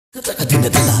అందరికీ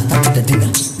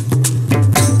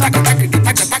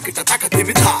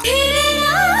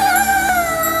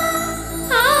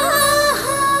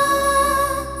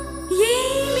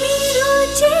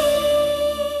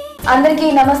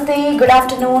నమస్తే, good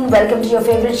afternoon, welcome to your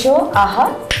favourite show ఆహా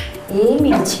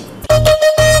ఏమి రుచి.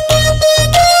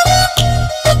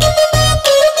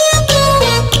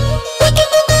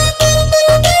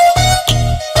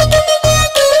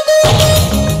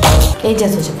 ఏం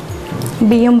చేస్తావు చెప్పు.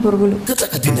 బియ్యం పురుగులు.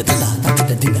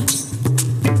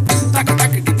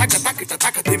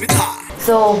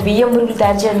 సో బియ్యం పురుగులు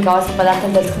తయారు చేయడానికి కావాల్సిన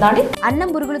పదార్థాలు తెలుసుకున్నా అండి. అన్నం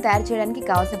పురుగులు తయారు చేయడానికి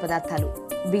కావాల్సిన పదార్థాలు: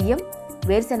 బియ్యం,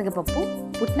 వేరుశనగ పప్పు,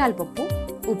 పుట్నాల పప్పు,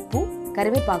 ఉప్పు,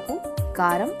 కరివేపాకు,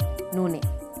 కారం, నూనె.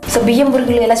 సో బియ్యం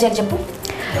పురుగులు ఎలా చేయాలి చెప్పు.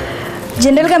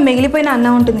 జనరల్గా మిగిలిపోయిన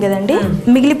అన్నం ఉంటుంది కదండి,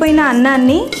 మిగిలిపోయిన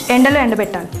అన్నాన్ని ఎండలో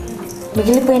ఎండబెట్టాలి.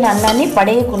 మిగిలిపోయిన అన్నాన్ని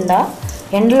పడేయకుండా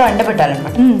ఎండలో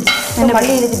ఎండబెట్టాలన్నమాట.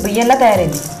 మళ్ళీ ఇది బియ్యంలా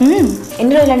తయారైంది.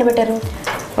 ఎన్ని రోజులు ఎండబెట్టారు?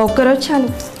 ఒక్కరోజు చాలు.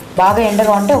 బాగా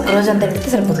ఎండగా ఉంటే ఒక రోజు అంతా ఎండితే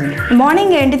సరిపోతుంది.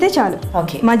 మార్నింగ్ ఎండితే చాలు.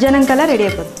 ఓకే, మధ్యాహ్నం కల్లా రెడీ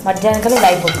అయిపోతుంది. మధ్యాహ్నం కల్లా ఇలా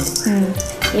అయిపోతుంది.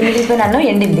 ఈ మిగిలిపోయిన అన్నం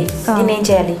ఎండింది, దీన్ని ఏం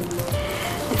చేయాలి?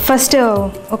 ఫస్ట్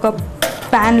ఒక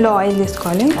ప్యాన్లో ఆయిల్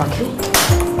తీసుకోవాలి. ఓకే,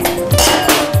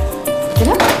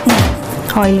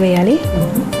 ఆయిల్ వేయాలి,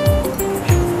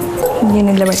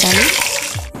 దీనిలో పెట్టాలి.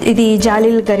 ఇది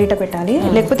జాలీలు గరిట పెట్టాలి,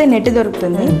 లేకపోతే నెట్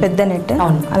దొరుకుతుంది, పెద్ద నెట్,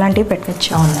 అలాంటివి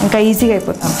పెట్టచ్చు, ఇంకా ఈజీగా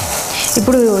అయిపోతుంది.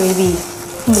 ఇప్పుడు ఇవి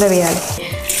ఇందులో వేయాలి.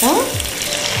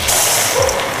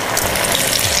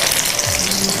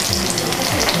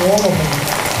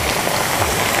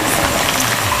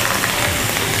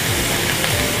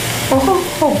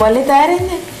 ओहो भले तैयार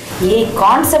ये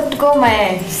कॉन्सेप्ट को मैं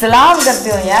सलाम करती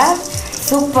हूँ यार,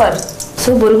 సూపర్. సో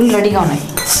బొరుగులు రెడీగా ఉన్నాయి.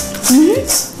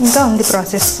 ఇంకా ఉంది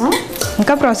ప్రాసెస్,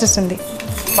 ఇంకా ప్రాసెస్ ఉంది.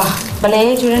 భలే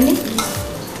చూడండి,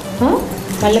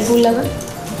 మల్లెపూలాగా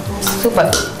సూపర్.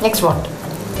 Next what?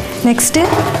 నెక్స్ట్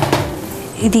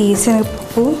ఇది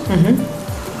శనగపప్పు,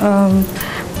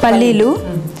 పల్లీలు,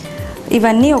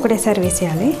 ఇవన్నీ ఒకటేసారి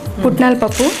వేసేయాలి. పుట్నాల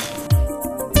పప్పు,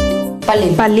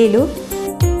 పల్లీలు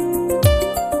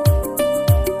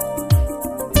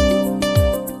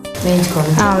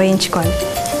వేయించుకోవాలి.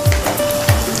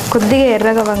 కొద్దిగా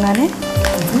ఎర్రగా అవ్వగానే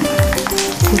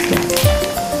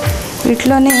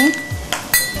వీటిలోనే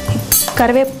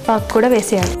కరివేపాకు కూడా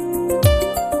వేసేయాలి.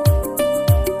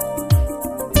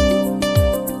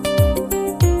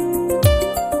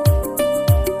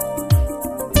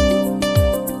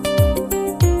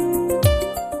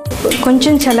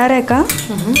 కొంచెం చల్లారాక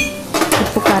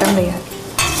ఉప్పు కారం వేయాలి.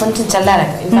 కొంచెం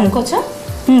చల్లారాక కలుపుకోవచ్చా?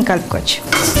 కలుపుకోవచ్చు.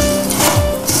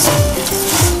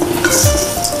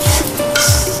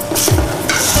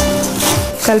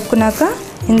 కలుపుకున్నాక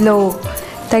ఇందులో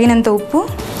తగినంత ఉప్పు,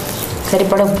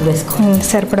 సరిపడా ఉప్పు వేసుకో.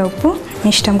 సరిపడా ఉప్పు,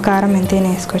 ఇష్టం కారం ఎంతైనా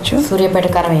వేసుకోవచ్చు. సూర్యాపేట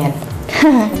కారం వేయాలి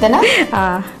అంతేనా?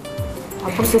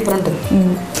 అప్పుడు సూపర్ ఉంటుంది.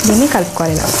 దీన్ని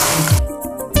కలుపుకోవాలి. ఇలా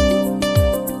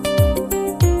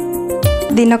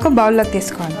దీన్ని ఒక బౌల్లోకి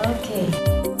తీసుకోవాలి. ఓకే,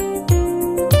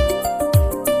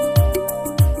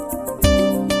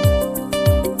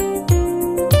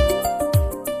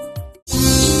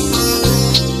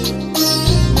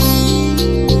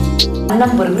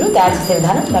 అన్నం బురుగులు తయారు చేసే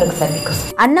విధానం మరొకసారి మీకోసం.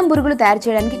 అన్నం బురుగులు తయారు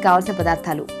చేయడానికి కావాల్సిన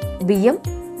పదార్థాలు: బియ్యం,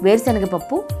 వేరుశనగ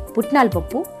పప్పు, పుట్నాల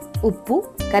పప్పు, ఉప్పు,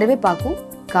 కరివేపాకు,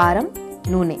 కారం,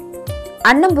 నూనె.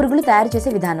 అన్నం బురుగులు తయారు చేసే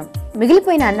విధానం: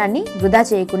 మిగిలిపోయిన అన్నాన్ని వృధా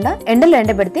చేయకుండా ఎండలో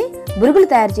ఎండబెడితే బురుగులు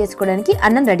తయారు చేసుకోవడానికి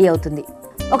అన్నం రెడీ అవుతుంది.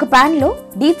 ఒక పాన్ లో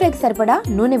డీప్ ఫ్రైకి సరిపడా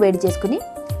నూనె వేడి చేసుకుని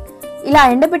ఇలా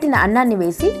ఎండబెట్టిన అన్నాన్ని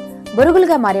వేసి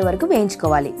బురుగులుగా మారే వరకు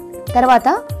వేయించుకోవాలి. తర్వాత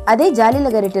అదే జాలీల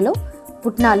గరిటెలో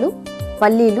పుట్నాలు,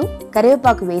 పల్లీలు,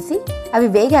 కరివేపాకు వేసి అవి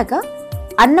వేగాక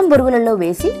అన్నం బొరుగులలో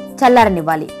వేసి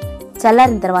చల్లారనివ్వాలి.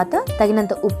 చల్లారిన తర్వాత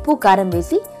తగినంత ఉప్పు, కారం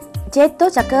వేసి చేత్తో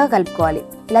చక్కగా కలుపుకోవాలి.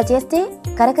 ఇలా చేస్తే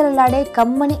కరకరలాడే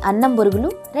కమ్మని అన్నం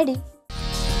బొరుగులు రెడీ.